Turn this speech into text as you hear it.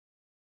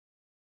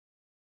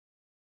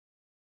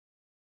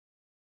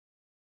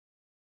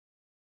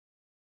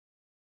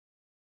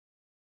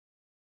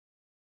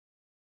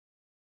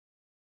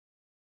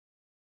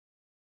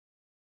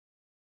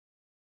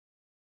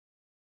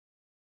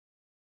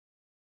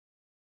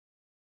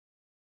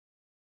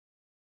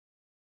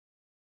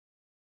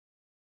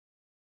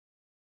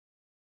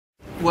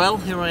Well,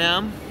 here I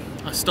am.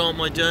 I start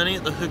my journey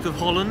at the Hook of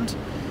Holland.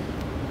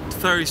 The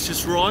ferry's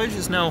just arrived.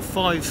 It's now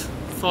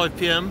 5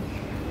 p.m.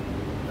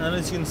 and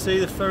as you can see,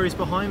 the ferry's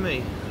behind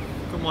me.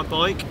 I've got my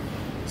bike.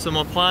 So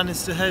my plan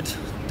is to head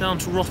down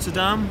to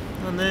Rotterdam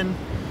and then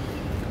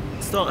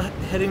start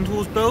heading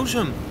towards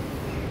Belgium.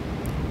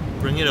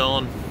 Bring it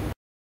on.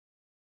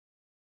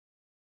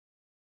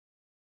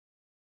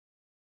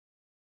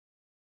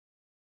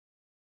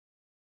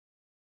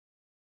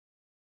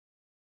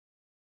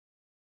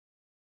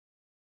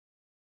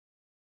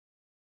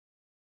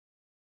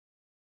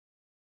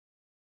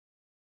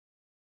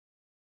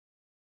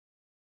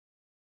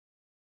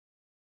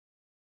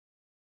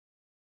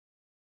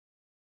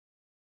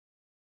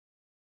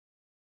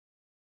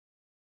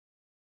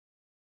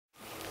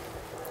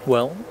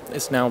 Well,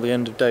 it's now the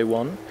end of day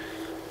one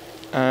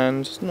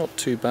and it's not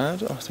too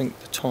bad. I think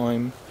the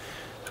time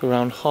is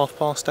around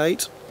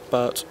 8:30,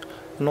 but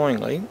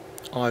annoyingly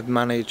I've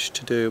managed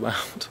to do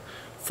about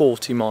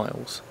 40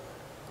 miles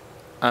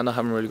and I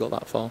haven't really got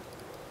that far,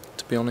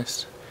 to be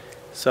honest.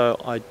 So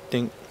I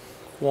think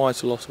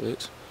quite a lot of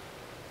it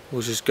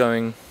was just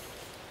going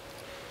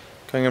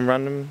in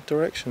random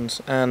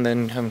directions and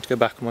then having to go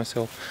back on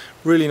myself.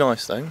 Really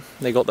nice though,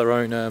 they got their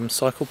own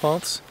cycle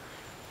paths.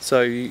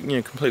 So, you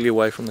know, completely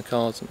away from the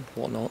cars and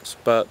whatnot,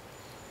 but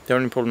the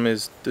only problem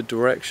is the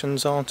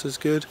directions aren't as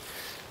good.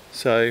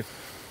 So,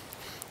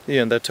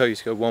 yeah, they'll tell you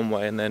to go one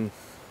way and then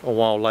a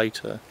while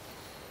later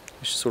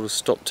they should sort of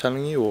stop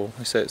telling you, or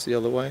they say it's the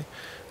other way.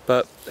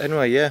 But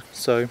anyway, yeah,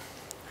 so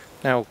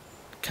now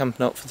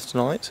camping up for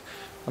tonight,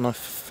 and I've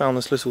found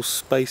this little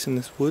space in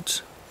this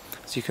woods,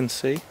 as you can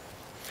see.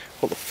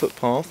 Got the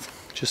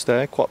footpath just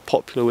there, quite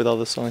popular with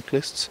other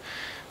cyclists.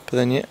 But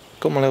then, yeah,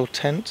 got my little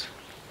tent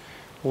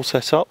all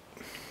set up.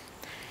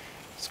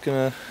 It's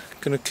gonna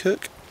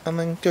cook and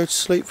then go to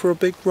sleep for a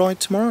big ride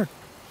tomorrow.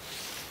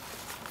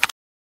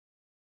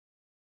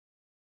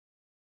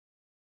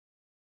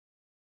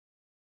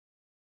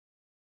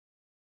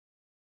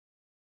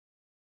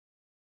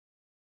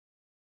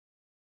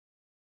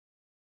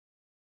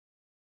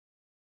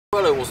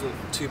 Well, it wasn't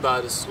too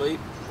bad a sleep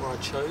where I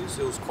chose.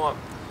 It was quite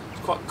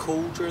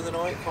cool during the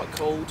night, quite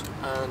cold,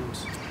 and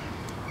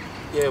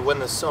yeah, when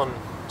the sun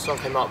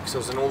came up, because I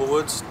was in all the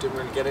woods, didn't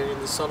really get any of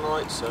the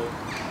sunlight, so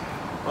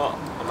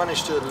I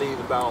managed to leave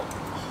about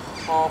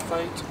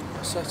 8:30,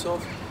 I set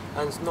off,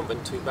 and it's not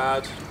been too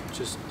bad.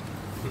 Just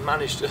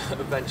managed to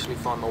eventually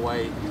find my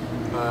way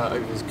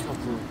over this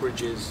couple of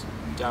bridges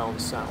down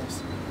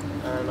south,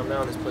 and I'm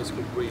now in this place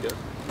called Breda.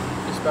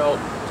 It's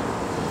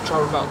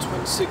travelled about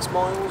 26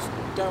 miles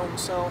down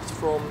south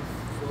from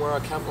where I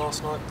camped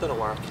last night. Don't know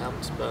where I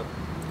camped, but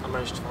I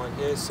managed to find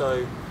here.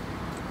 So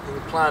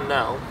the plan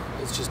now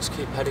is just to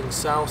keep heading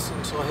south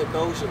until I hit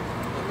Belgium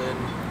and then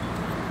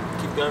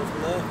keep going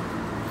from there.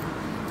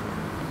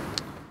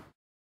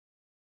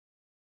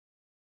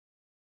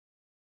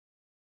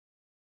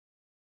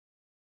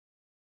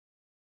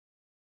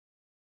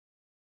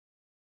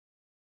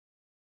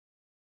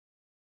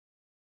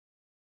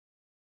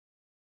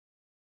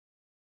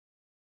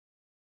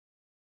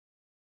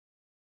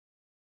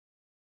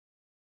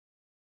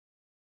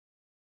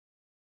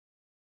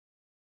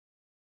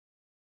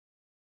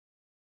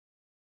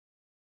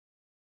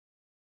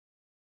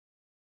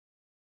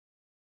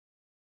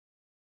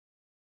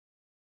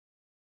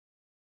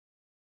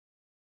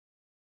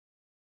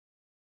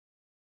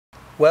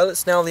 Well,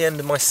 it's now the end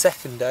of my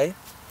second day,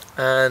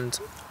 and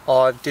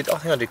I think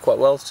I did quite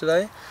well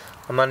today.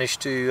 I managed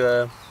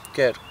to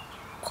get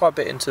quite a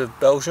bit into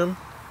Belgium,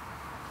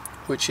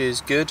 which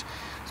is good.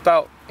 It's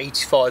about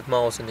 85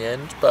 miles in the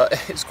end, but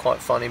it's quite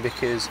funny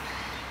because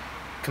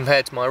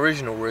compared to my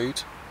original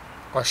route,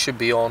 I should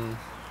be on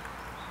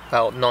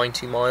about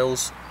 90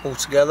 miles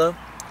altogether,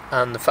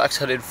 and the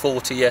fact I did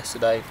 40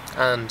 yesterday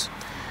and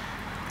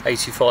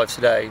 85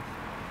 today,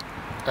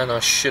 and I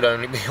should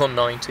only be on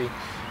 90.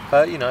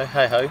 You know,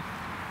 hey ho.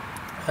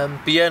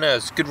 But yeah, no,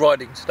 it's good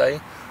riding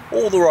today.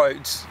 All the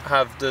roads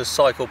have the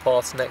cycle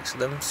paths next to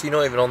them, so you're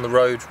not even on the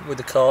road with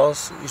the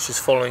cars, you're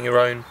just following your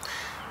own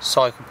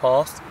cycle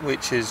path,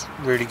 which is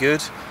really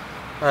good.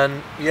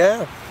 And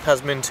yeah,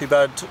 hasn't been too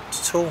bad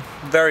at all.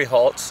 Very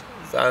hot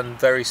and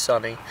very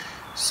sunny,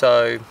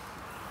 so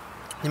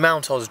the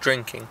amount I was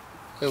drinking,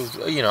 it was,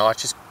 you know, I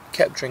just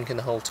kept drinking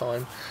the whole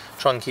time,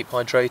 trying to keep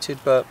hydrated.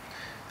 But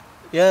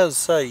yeah, as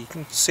I say, you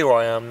can see where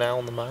I am now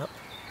on the map.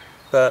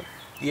 But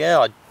yeah,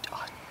 I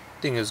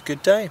think it was a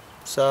good day.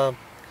 So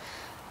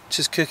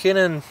just cooking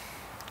and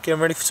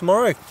getting ready for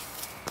tomorrow.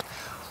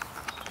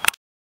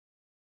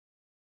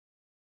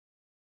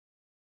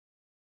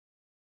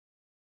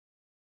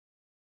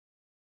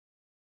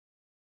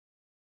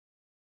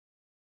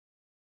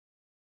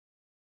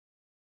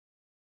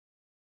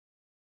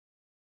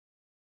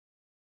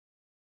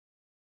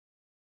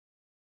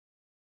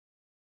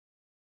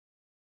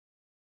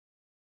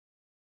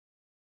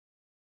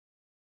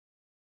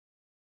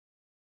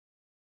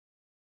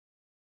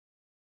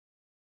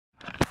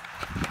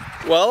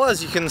 Well,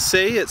 as you can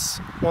see, it's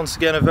once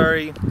again a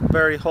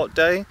very hot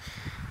day.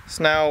 It's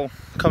now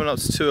coming up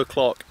to 2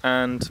 o'clock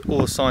and all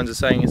the signs are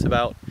saying it's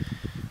about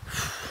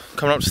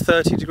coming up to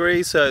 30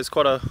 degrees, so it's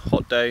quite a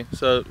hot day.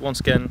 So once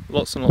again,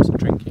 lots and lots of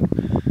drinking.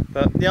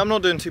 But yeah, I'm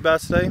not doing too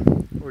bad today.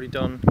 Already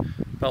done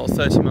about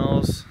 30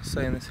 miles,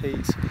 stay in this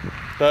heat.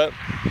 But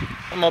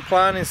my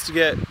plan is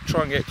to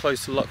try and get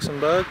close to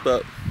Luxembourg,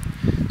 but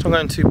it's not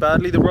going too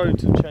badly. The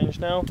roads have changed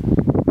now.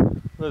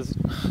 There's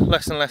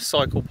less and less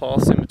cycle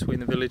paths in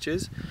between the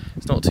villages.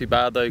 It's not too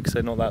bad though, because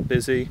they're not that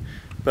busy.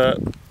 But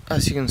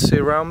as you can see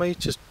around me,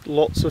 just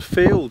lots of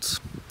fields.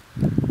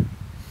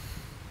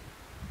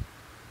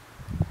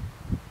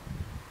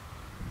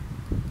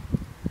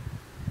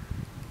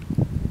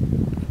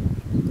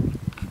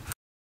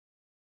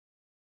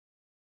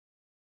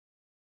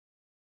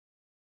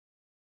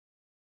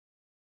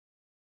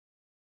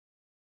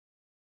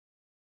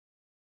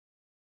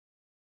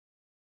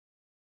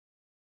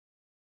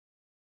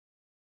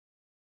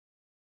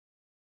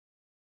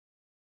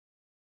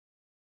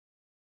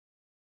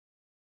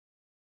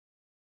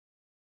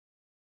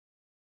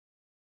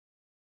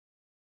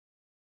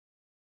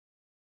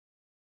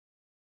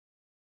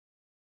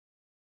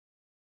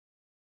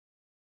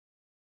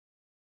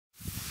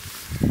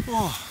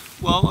 Oh,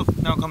 well,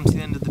 I've now come to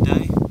the end of the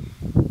day.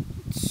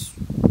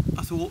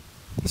 I thought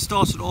it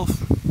started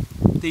off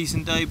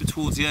decent day, but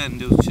towards the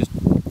end it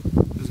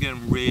was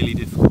getting really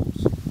difficult.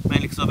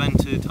 Mainly because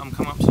I'm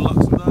coming up to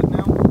Luxembourg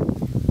now,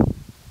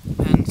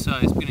 and so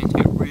it's beginning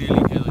to get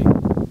really hilly,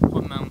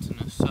 quite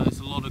mountainous. So it's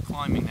a lot of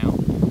climbing now,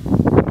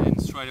 and then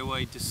straight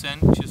away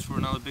descent just for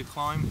another big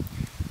climb.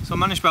 So I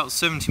managed about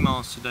 70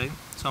 miles today,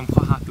 so I'm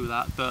quite happy with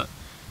that. But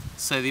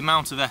so the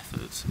amount of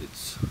effort,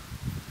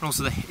 and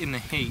also in the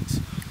heat.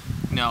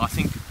 You know, I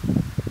think,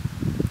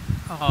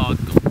 oh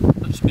God,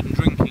 I've just been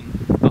drinking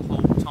the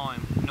whole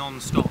time,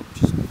 non-stop,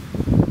 just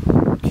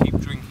keep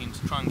drinking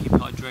to try and keep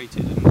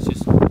hydrated, and it's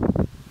just,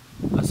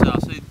 I'll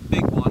say the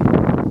big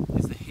one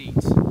is the heat,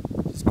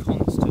 just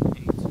constant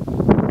heat.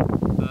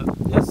 But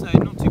yeah, so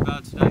not too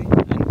bad today,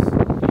 and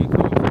you know,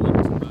 come up to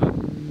Luxembourg,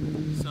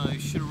 so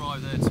should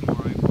arrive there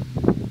tomorrow,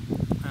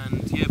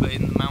 and yeah, but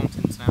in the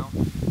mountains now,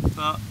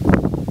 but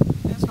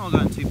yeah, it's not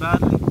going too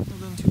badly,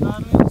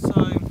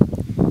 so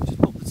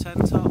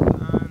tent up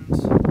and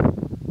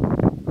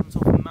on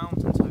top of the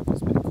mountains, hope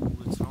it's a bit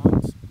cooler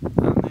tonight,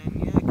 and then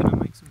yeah, gonna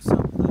make some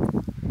supper, then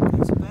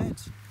go to bed.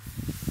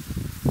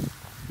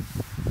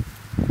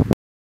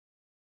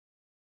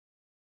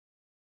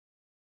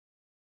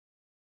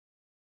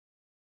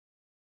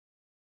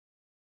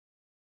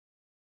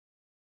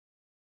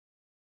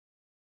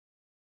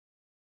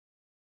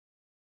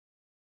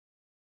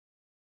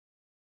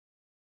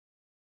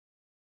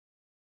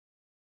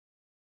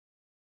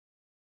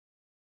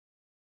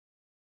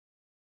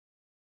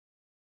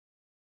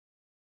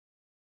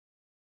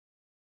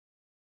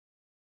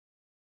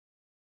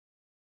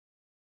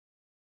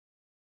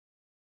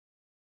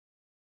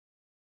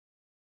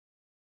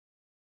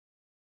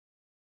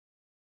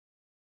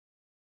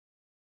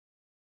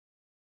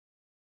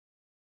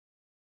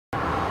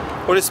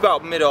 Well, it's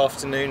about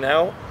mid-afternoon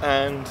now,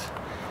 and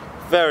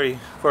very,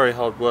 very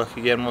hard work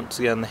again, once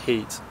again, the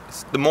heat.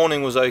 The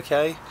morning was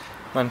okay,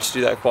 managed to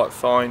do that quite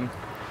fine.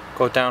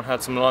 Got down,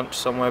 had some lunch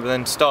somewhere, but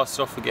then started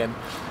off again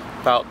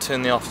about 2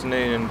 in the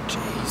afternoon, and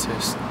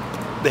Jesus,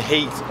 the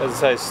heat, as I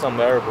say, is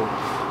unbearable.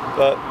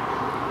 But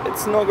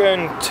it's not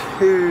going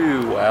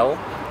too well.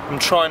 I'm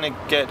trying to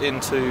get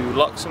into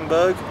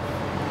Luxembourg,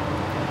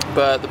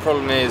 but the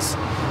problem is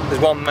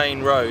there's one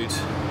main road,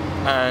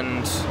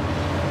 and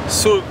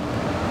sort of,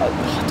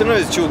 I don't know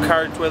if it's dual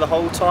carriageway the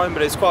whole time,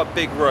 but it's quite a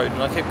big road,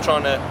 and I keep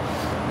trying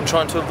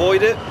to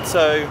avoid it.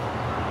 So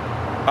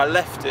I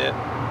left it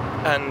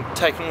and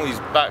taken all these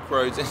back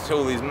roads into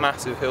all these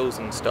massive hills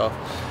and stuff,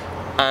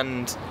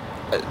 and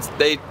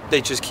they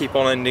just keep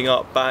on ending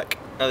up back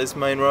at this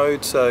main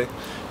road. So I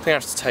think I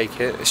have to take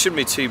it. It shouldn't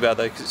be too bad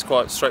though, because it's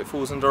quite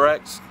straightforward and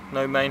direct,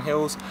 no main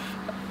hills,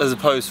 as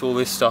opposed to all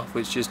this stuff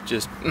which is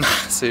just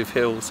massive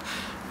hills.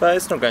 But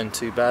it's not going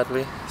too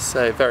badly.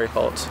 So very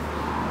hot,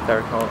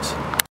 very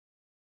hot.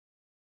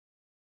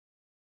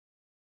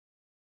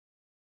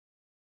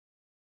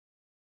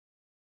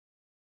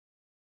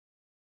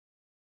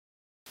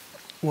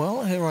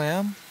 Well, here I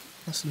am.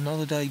 That's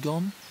another day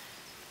gone.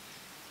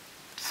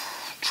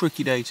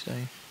 Tricky day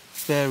today.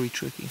 Very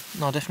tricky.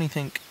 And I definitely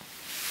think,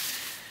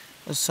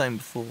 as I was saying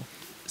before,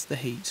 it's the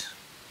heat.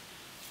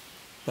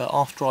 But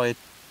after I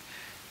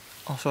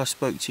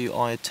spoke to you,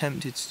 I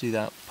attempted to do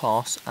that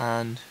pass,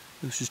 and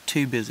it was just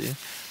too busy.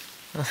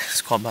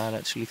 It's quite bad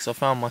actually, because I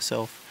found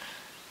myself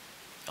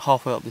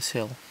halfway up this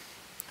hill,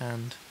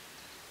 and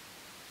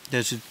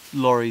there's just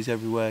lorries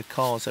everywhere,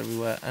 cars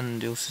everywhere,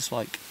 and it was just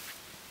like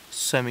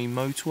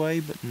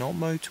semi-motorway but not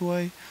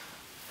motorway.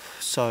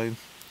 So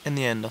in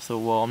the end I thought,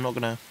 well, I'm not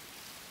gonna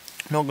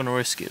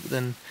risk it, but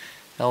then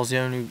that was the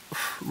only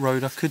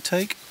road I could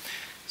take.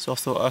 So I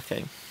thought,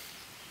 okay,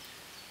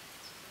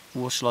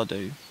 what shall I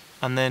do?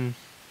 And then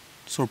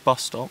saw a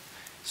bus stop,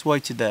 so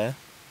waited there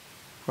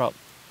for about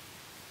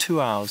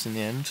 2 hours in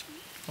the end.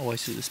 I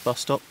waited at this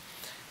bus stop,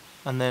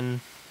 and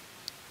then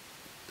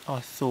I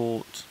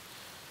thought,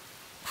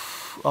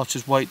 I'll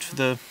just wait for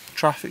the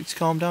traffic to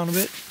calm down a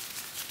bit.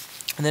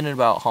 And then at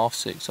about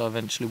 6:30 I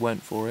eventually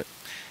went for it,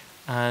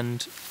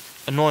 and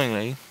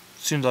annoyingly,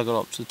 as soon as I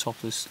got up to the top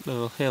of this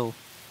little hill,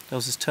 there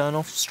was this turn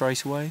off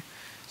straight away,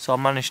 so I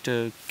managed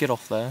to get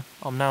off there.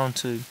 I'm now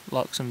into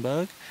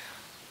Luxembourg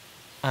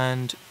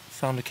and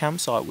found a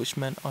campsite which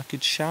meant I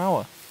could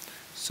shower,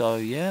 so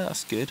yeah,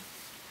 that's good.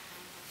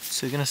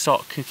 So we're going to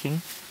start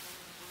cooking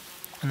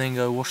and then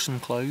go wash some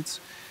clothes,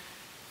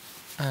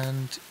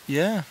 and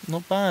yeah,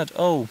 not bad.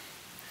 Oh,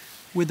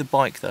 with the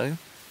bike though,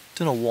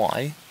 don't know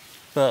why,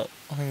 but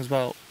I think it was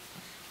about,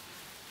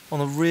 on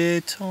the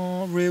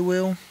rear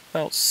wheel,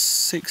 about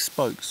 6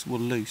 spokes were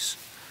loose.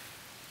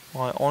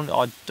 I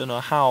don't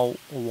know how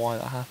or why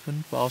that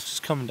happened, but I was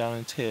just coming down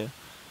into here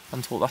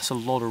and thought that's a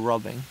lot of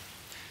rubbing,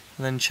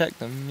 and then checked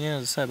them. Yeah,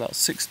 as I say, about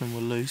 6 of them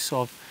were loose,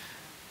 so I've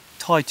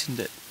tightened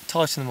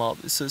them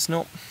up. So it's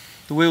not,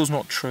 the wheel's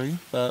not true,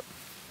 but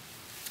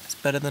it's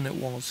better than it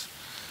was.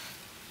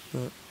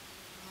 But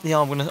yeah,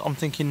 I'm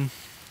thinking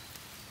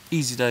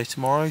easy day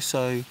tomorrow,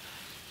 so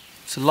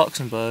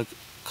Luxembourg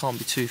can't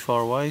be too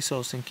far away, so I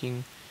was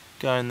thinking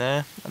going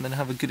there and then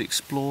have a good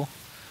explore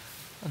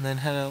and then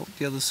head out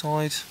the other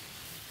side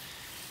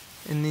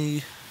in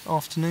the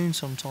afternoon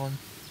sometime.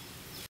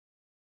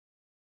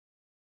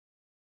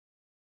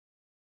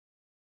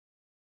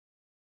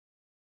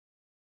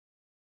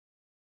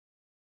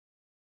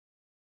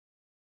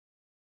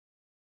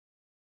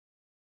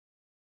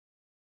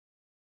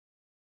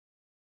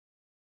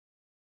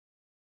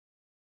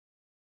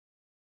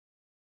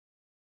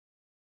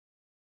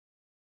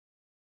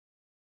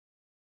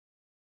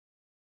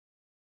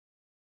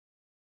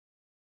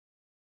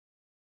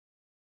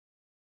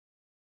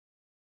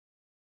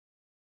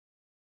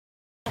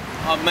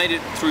 I've made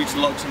it through to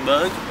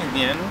Luxembourg in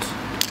the end.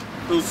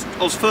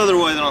 I was further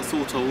away than I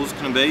thought I was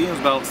going to be. It was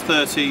about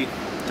 30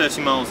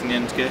 miles in the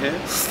end to get here.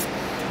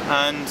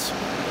 And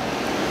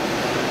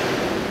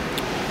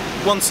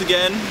once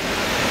again,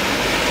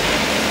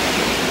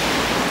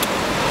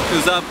 it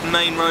was that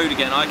main road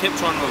again. I kept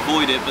trying to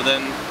avoid it, but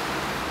then,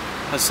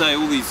 I say,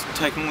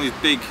 taking all these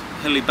big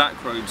hilly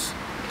back roads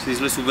to these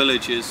little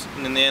villages,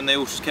 and in the end they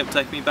all just kept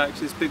taking me back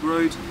to this big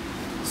road.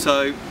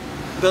 So,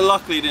 but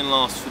luckily it didn't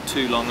last for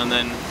too long, and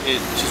then it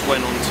just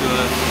went on to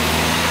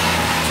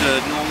a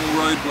normal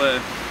road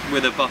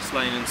with a bus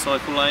lane and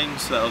cycle lane,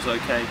 so that was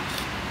okay.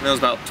 And that was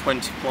about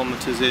 20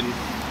 kilometres in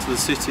to the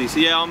city. So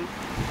yeah, I'm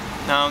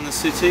now in the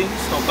city,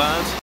 it's not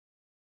bad.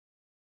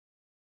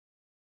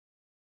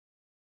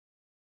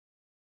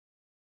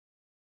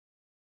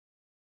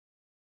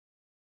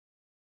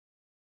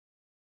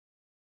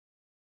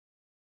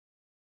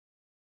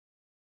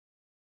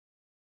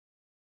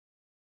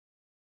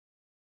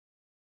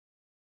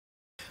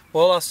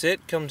 Well, that's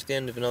it, come to the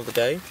end of another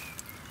day,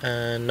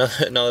 and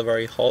another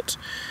very hot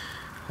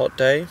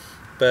day.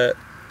 But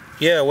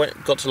yeah,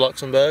 got to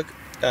Luxembourg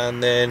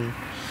and then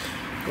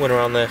went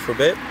around there for a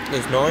bit. It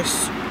was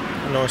nice,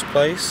 a nice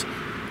place.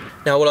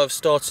 Now what I've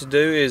started to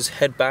do is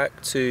head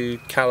back to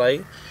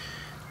Calais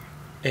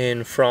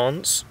in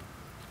France.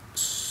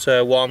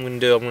 So what I'm going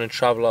to do, I'm going to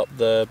travel up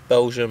the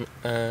Belgium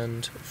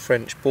and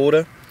French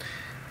border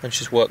and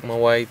just work my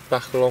way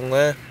back along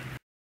there.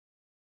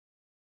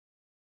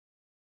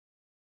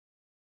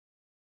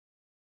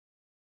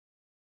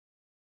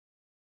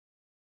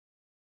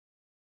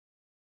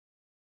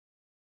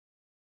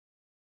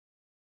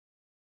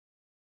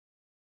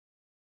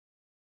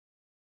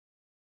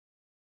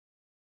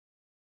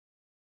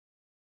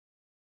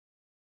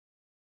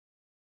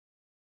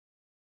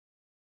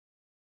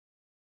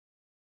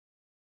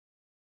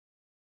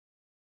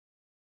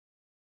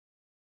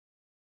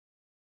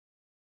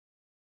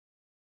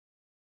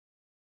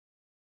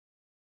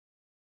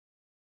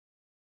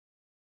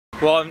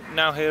 Well, I'm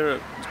now here at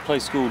a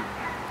place called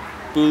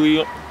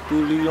Bouillon,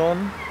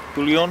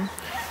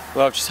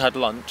 where I've just had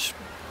lunch,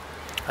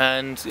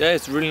 and yeah,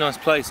 it's a really nice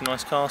place, a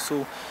nice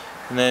castle,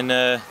 and then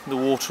the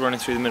water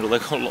running through the middle.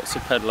 They've got lots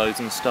of pedaloads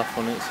and stuff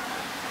on it,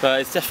 but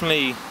it's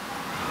definitely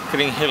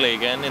getting hilly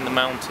again in the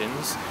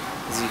mountains,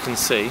 as you can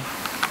see.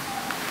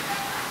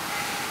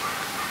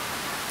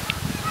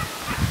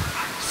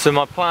 So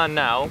my plan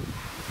now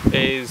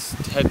is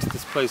to head to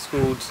this place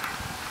called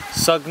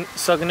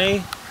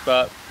Sugny,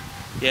 but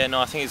yeah,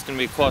 no, I think it's going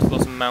to be quite a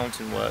lot of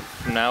mountain work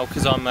from now,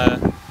 because I'm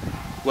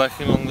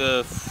working along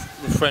the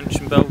French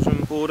and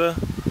Belgium border,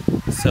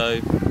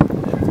 so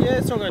yeah,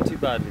 it's not going too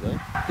badly though.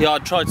 Yeah, I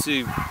tried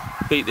to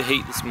beat the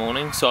heat this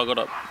morning, so I got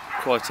up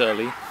quite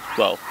early.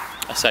 Well,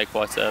 I say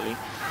quite early,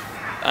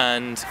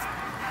 and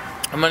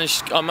I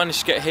managed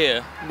to get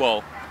here,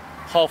 well,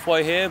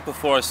 halfway here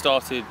before I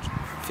started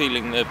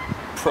feeling the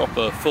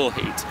proper full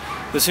heat.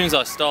 But as soon as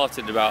I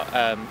started about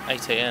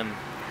 8 AM,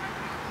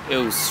 it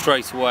was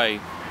straight away.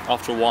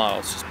 After a while,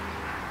 it's just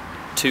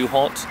too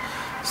hot.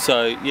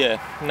 So yeah,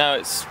 now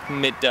it's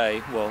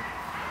midday. Well,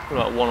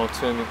 about 1 or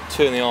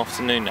 2 in the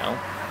afternoon now,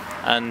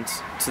 and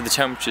so the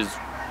temperature's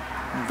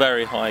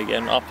very high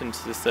again, up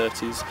into the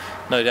 30s,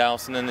 no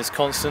doubt. And then there's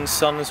constant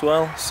sun as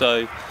well.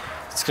 So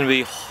it's going to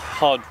be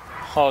hard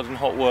and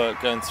hot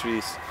work going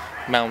through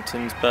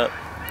mountains, but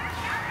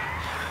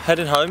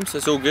heading home, so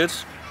it's all good.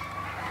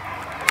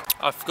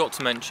 I forgot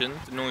to mention,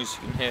 the noise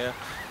you can hear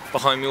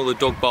behind me, all the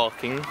dog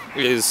barking,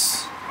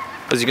 is,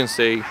 as you can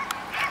see,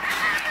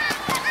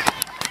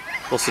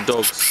 lots of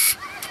dogs.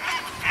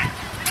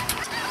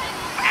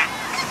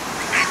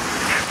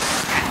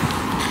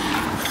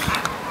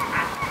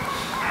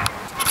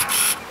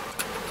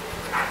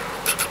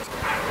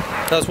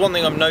 That's one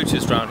thing I've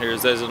noticed around here,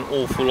 is there's an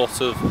awful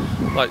lot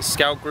of like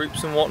scout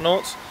groups and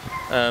whatnot,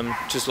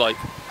 just like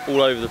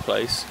all over the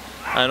place.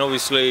 And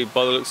obviously,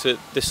 by the looks of it,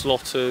 this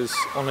lot is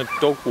on a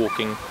dog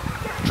walking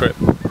trip.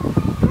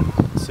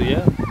 So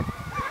yeah.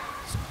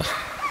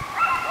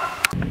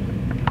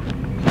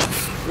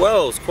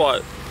 Well, it's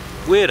quite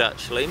weird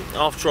actually.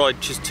 After I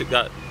just took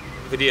that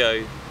video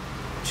you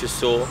just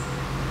saw,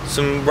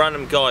 some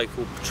random guy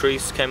called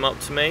Patrice came up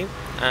to me,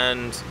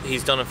 and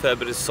he's done a fair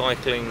bit of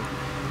cycling,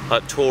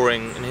 like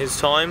touring in his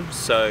time,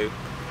 so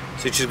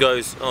he just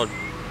goes, oh,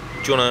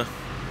 do you want to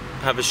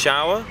have a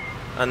shower,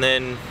 and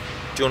then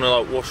do you want to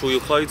like wash all your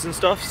clothes and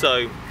stuff?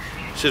 So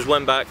just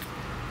went back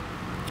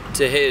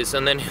to his,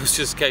 and then it was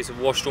just a case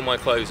of washed all my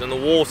clothes, and the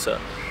water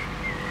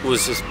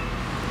was just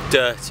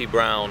dirty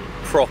brown,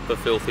 proper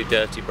filthy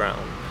dirty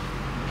brown.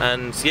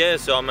 And yeah,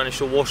 so I managed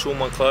to wash all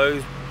my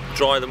clothes,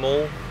 dry them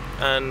all,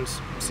 and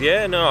so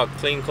yeah, no, I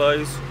clean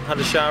clothes, had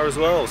a shower as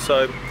well,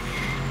 so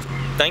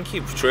thank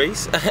you,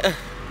 Patrice.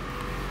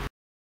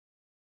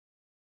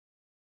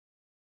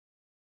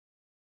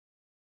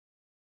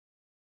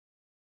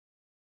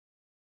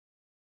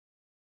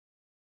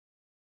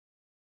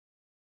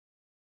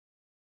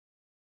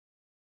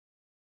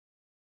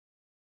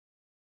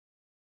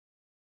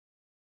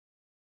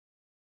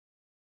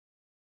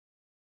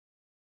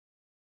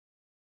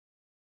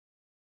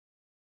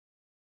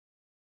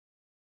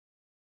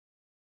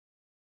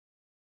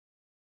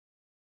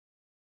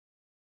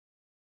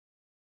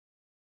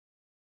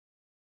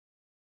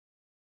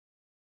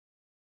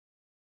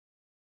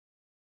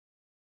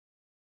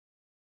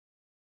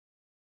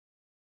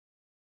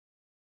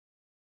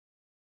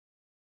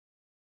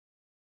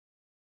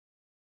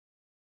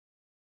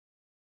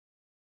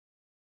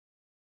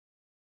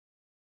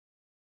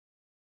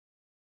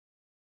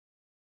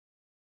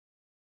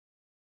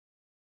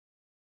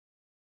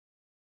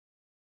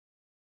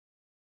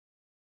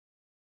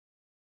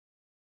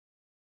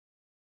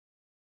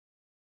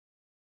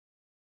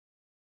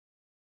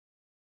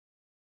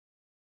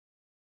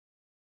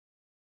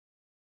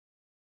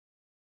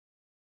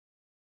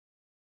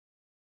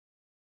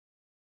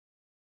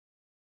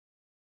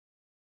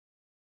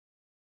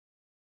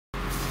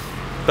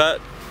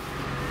 But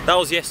that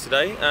was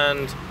yesterday,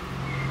 and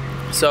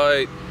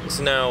so it's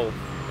now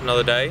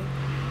another day,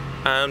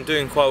 and I'm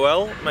doing quite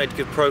well, made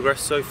good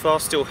progress so far,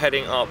 still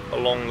heading up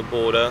along the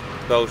border,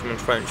 Belgium and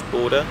French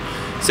border.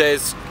 It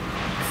says,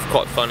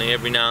 quite funny,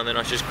 every now and then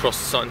I just cross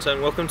the sign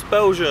saying welcome to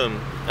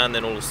Belgium, and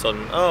then all of a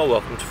sudden, oh,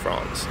 welcome to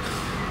France.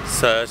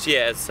 So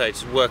yeah, as I say,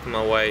 just working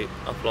my way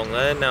up along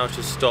there. Now I've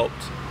just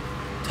stopped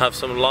to have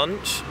some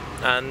lunch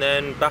and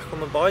then back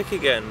on the bike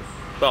again,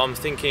 but I'm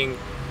thinking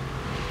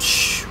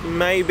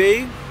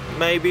maybe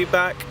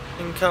back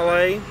in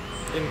Calais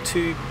in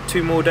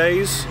two more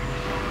days.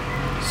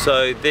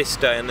 So this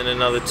day and then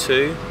another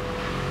 2.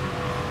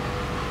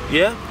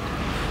 Yeah.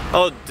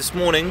 Oh, this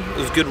morning it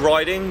was good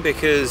riding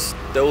because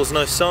there was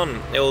no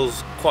sun. It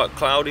was quite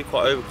cloudy,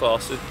 quite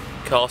overcast.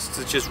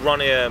 It's just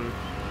running.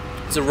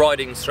 It's a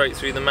riding straight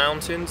through the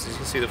mountains. As you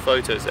can see the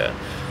photos there,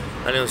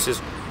 and it was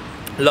just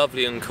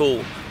lovely and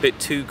cool. A bit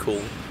too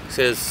cool.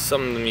 So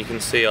some of them you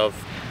can see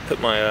I've put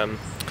my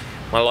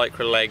my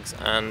lycra legs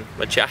and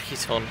my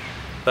jacket on.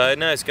 But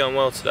no, it's going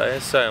well today.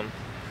 So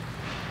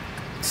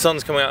the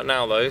sun's coming out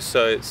now though,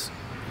 so it's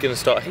gonna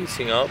start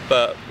heating up,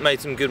 but made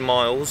some good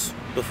miles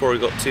before it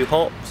got too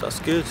hot, so that's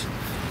good.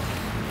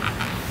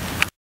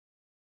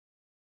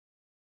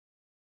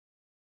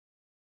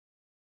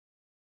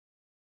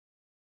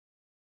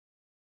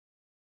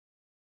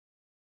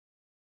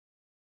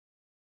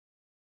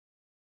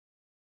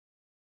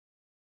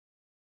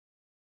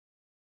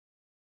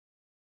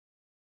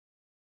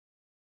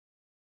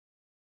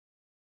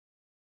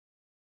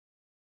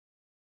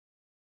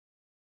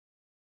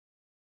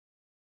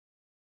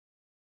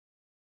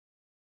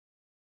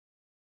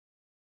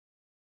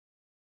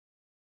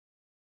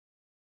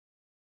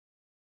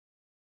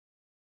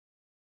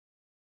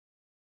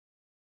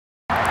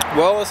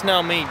 Well, it's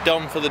now me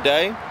done for the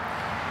day.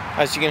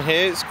 As you can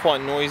hear, it's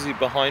quite noisy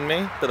behind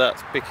me, but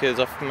that's because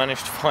I've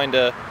managed to find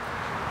a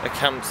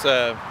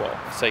campsite,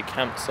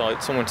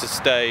 somewhere to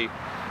stay,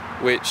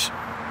 which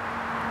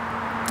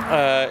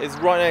is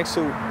right next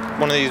to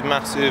one of these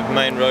massive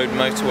main road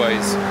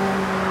motorways.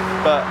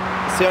 But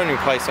it's the only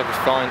place I could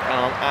find, and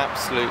I'm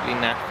absolutely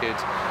knackered.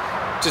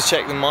 Just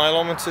checked the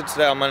mileometer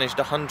today, I managed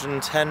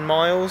 110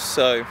 miles,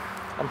 so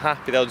I'm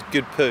happy. That was a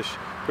good push,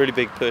 really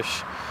big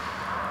push.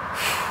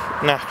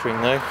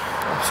 Knackering though,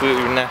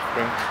 absolutely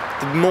knackering.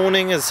 The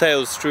morning, as I say, I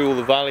was through all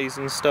the valleys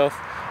and stuff,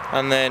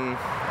 and then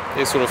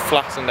it sort of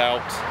flattened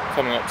out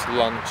coming up to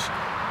lunch,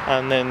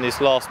 and then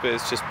this last bit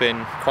has just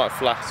been quite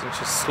flat and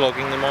just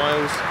slogging the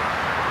miles,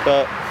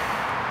 but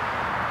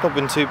not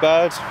been too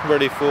bad.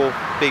 Ready for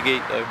big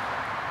eat though,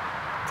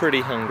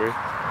 pretty hungry.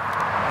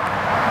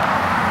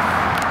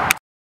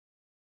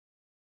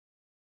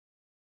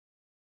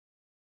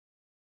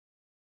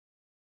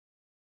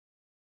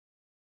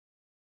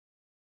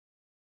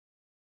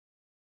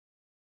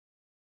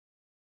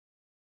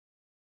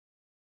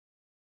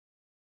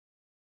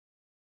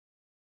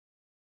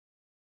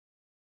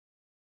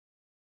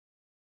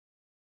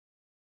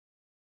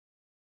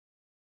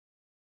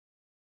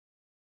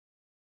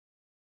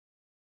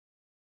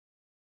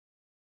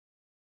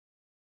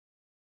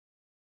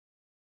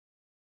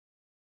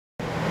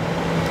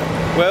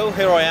 Well,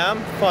 here I am,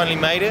 finally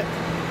made it.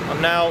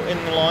 I'm now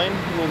in the line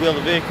with all the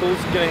other vehicles,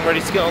 getting ready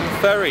to get on the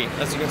ferry,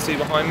 as you can see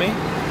behind me.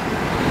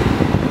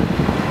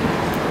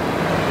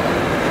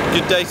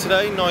 Good day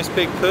today, nice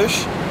big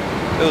push.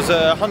 It was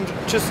I think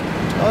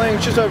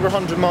just over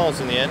 100 miles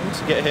in the end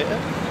to get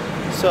here.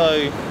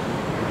 So,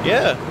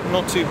 yeah,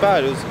 not too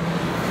bad. It was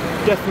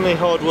definitely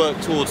hard work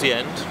towards the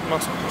end,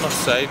 must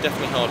say,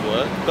 definitely hard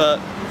work. But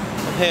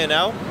I'm here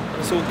now,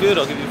 and it's all good.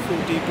 I'll give you a full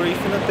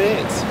debrief in a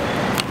bit.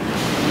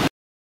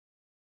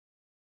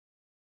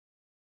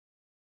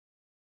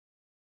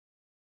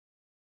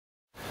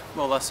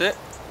 Well, that's it.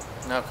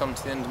 Now come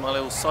to the end of my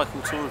little cycle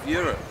tour of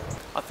Europe.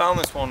 I found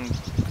this one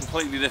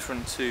completely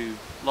different to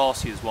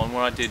last year's one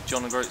where I did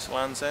John O'Groats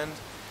Land's End.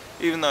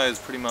 Even though it was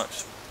pretty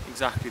much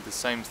exactly the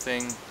same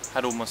thing,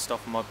 had all my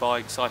stuff on my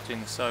bike,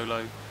 cycling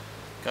solo,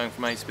 going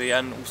from A to B,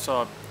 and also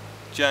our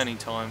journey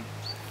time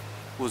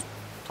was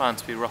planned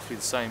to be roughly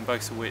the same,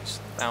 both of which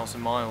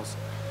 1,000 miles.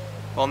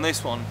 But on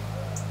this one,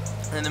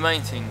 and the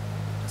main thing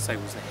I'd say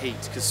was the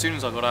heat, because as soon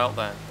as I got out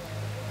there,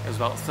 it was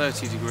about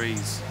 30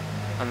 degrees.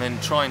 And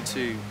then trying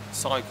to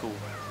cycle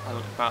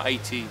about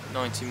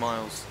 80-90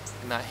 miles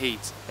in that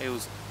heat, it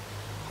was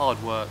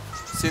hard work.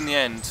 So in the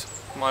end,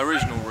 my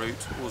original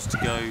route was to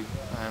go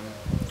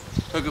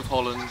Hook of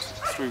Holland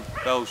through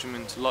Belgium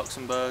into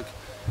Luxembourg,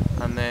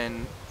 and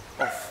then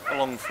off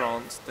along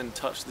France, then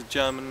touch the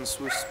German and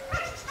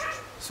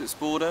Swiss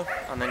border,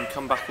 and then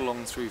come back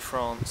along through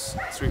France,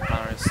 through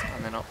Paris,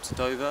 and then up to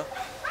Dover.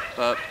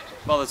 But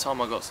by the time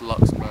I got to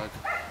Luxembourg,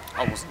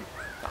 I wasn't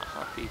that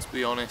happy, to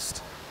be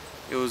honest.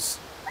 It was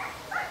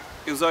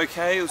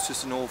okay, it was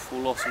just an awful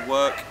lot of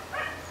work,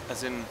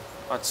 as in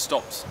I'd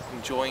stopped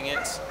enjoying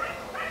it,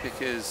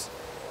 because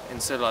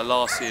instead of like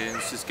last year, it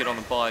was just get on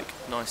the bike,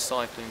 nice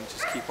cycling,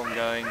 just keep on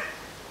going.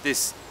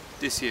 This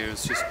year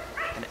was just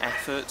an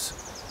effort,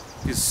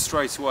 because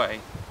straight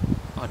away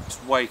I'd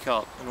wake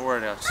up and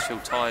already I just feel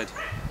tired,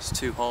 it's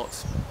too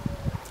hot,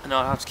 and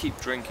I'd have to keep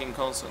drinking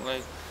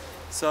constantly.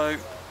 So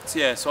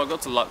I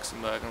got to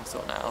Luxembourg and I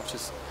thought, now I'll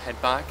just head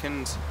back.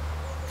 And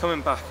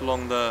coming back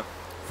along the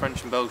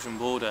French and Belgium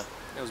border,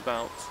 it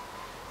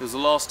was the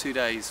last 2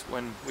 days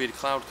when we had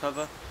cloud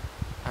cover,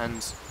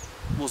 and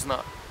wasn't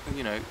that,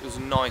 it was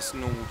a nice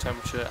normal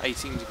temperature,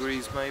 18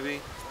 degrees maybe,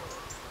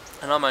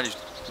 and I managed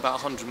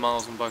about 100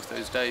 miles on both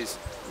those days,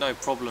 no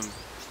problem,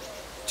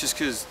 just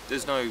because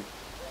there's no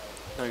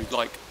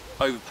like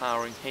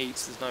overpowering heat,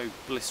 there's no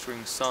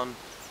blistering sun,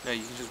 you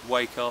can just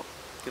wake up,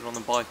 get on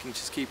the bike and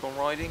just keep on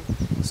riding.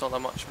 It's not that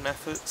much of an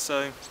effort.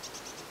 So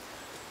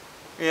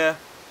yeah,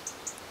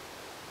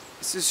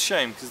 it's just a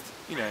shame because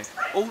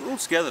all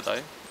together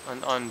though,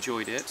 I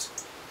enjoyed it,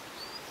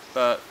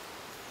 but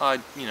I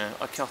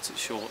cut it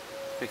short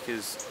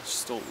because I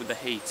just thought with the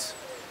heat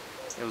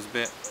it was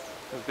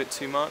a bit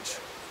too much.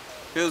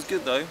 It was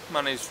good though,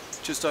 managed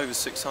just over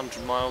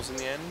 600 miles in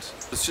the end.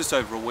 It was just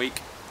over a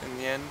week in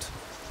the end,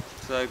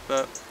 so,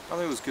 but I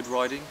think it was good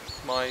riding.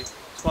 I was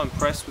quite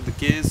impressed with the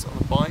gears on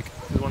the bike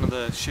because one of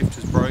the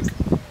shifters broke.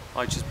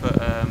 I just put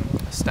a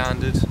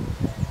standard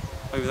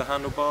over the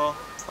handlebar,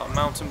 like a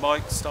mountain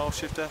bike style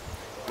shifter,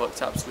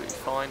 worked absolutely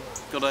fine.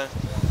 Got a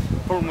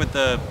problem with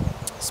the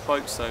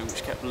spokes though,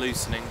 which kept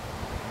loosening.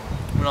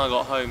 When I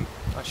got home,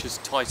 I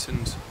just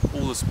tightened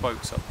all the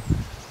spokes up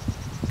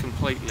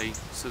completely,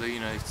 so that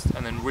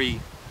and then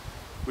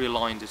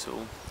realigned it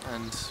all,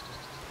 and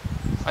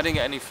I didn't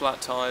get any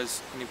flat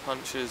tyres, any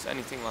punctures,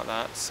 anything like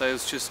that. So it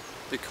was just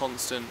the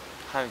constant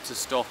having to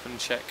stop and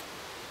check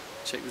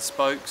the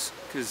spokes,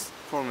 because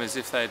the problem is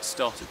if they had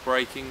started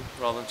breaking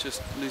rather than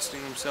just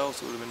loosening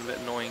themselves, it would have been a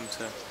bit annoying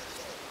to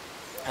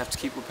have to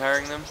keep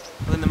repairing them.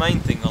 And then the main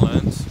thing I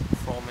learned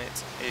from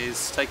it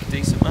is take a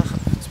decent map,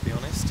 to be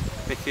honest,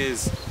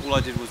 because all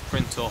I did was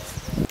print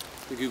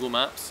off the Google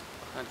Maps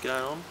I had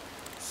going on.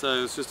 So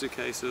it was just a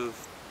case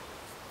of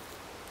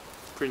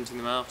printing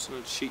them out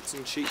and sheets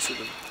and sheets of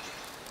them.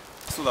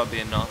 I thought that'd be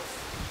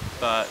enough,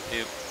 but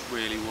it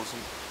really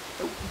wasn't.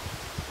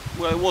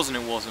 Well, it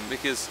wasn't,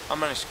 because I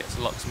managed to get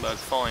to Luxembourg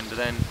fine, but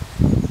then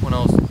when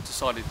I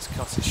decided to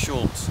cut it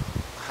short,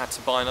 I had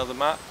to buy another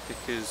map,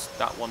 because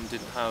that one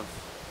didn't have,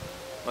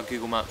 my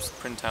Google Maps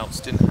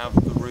printouts didn't have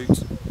the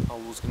route I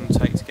was going to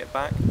take to get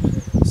back.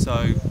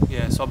 So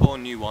yeah, so I bought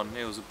a new one.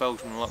 It was a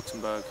Belgium and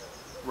Luxembourg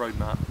road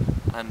map,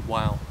 and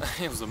wow,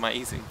 it was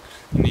amazing.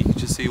 And you could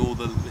just see all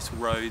the little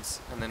roads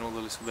and then all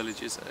the little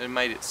villages, and it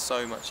made it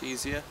so much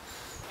easier.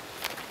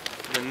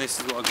 And then this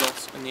is what I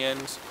got in the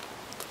end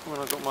when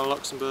I got my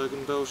Luxembourg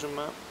and Belgium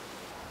map.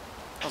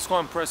 I was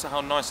quite impressed at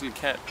how nicely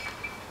kept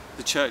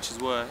the churches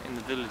were in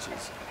the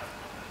villages,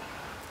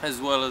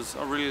 as well as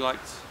I really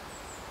liked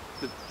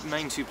the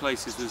main two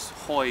places was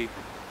Hoy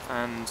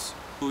and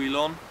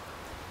Wiled,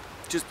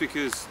 just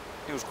because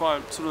it was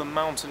quite sort of a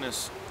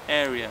mountainous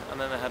area, and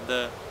then they had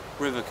the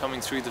river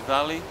coming through the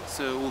valley,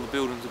 so all the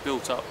buildings were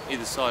built up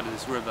either side of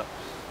this river.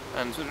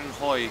 And sort of in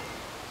Hoy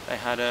they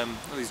had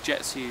all these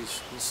jet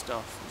skis and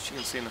stuff, which you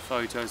can see in the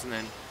photos, and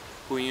then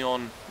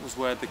Wiled was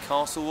where the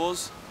castle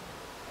was.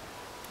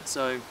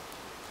 So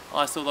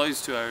I thought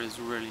those two areas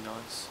were really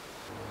nice.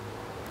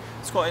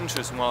 It's quite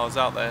interesting, while I was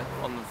out there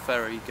on the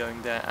ferry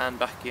going there and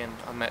back in,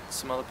 I met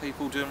some other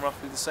people doing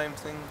roughly the same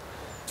thing,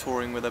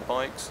 touring with their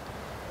bikes,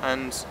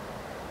 and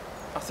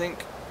I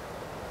think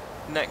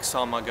next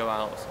time I go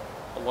out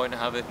I won't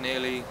have it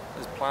nearly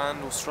as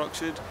planned or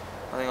structured.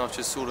 I think I'll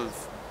just sort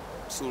of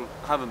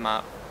have a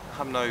map,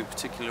 have no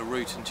particular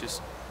route, and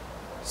just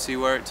see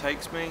where it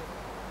takes me,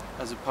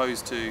 as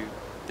opposed to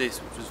this,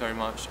 which was very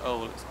much, oh,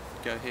 let's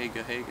go here,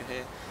 go here, go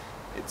here.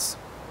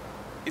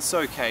 It's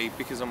okay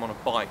because I'm on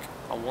a bike.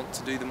 I want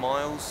to do the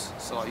miles,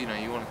 so like, you know,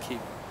 you want to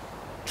keep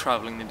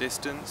travelling the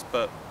distance,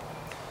 but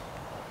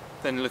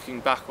then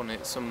looking back on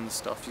it, some of the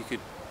stuff you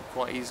could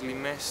quite easily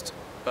missed.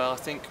 But I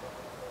think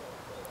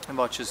if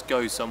I just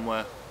go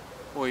somewhere,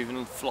 or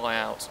even fly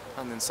out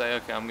and then say,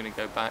 okay, I'm going to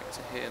go back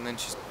to here, and then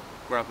just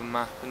grab a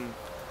map and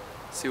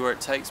see where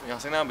it takes me, I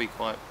think that would be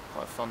quite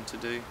fun to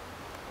do.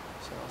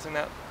 So I think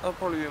that'll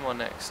probably be my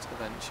next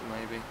adventure,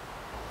 maybe.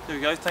 There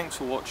we go, thanks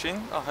for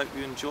watching. I hope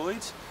you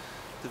enjoyed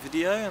the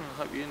video, and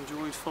I hope you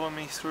enjoyed following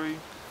me through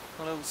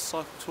my little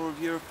cycle tour of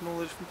Europe and all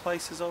the different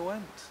places I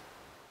went.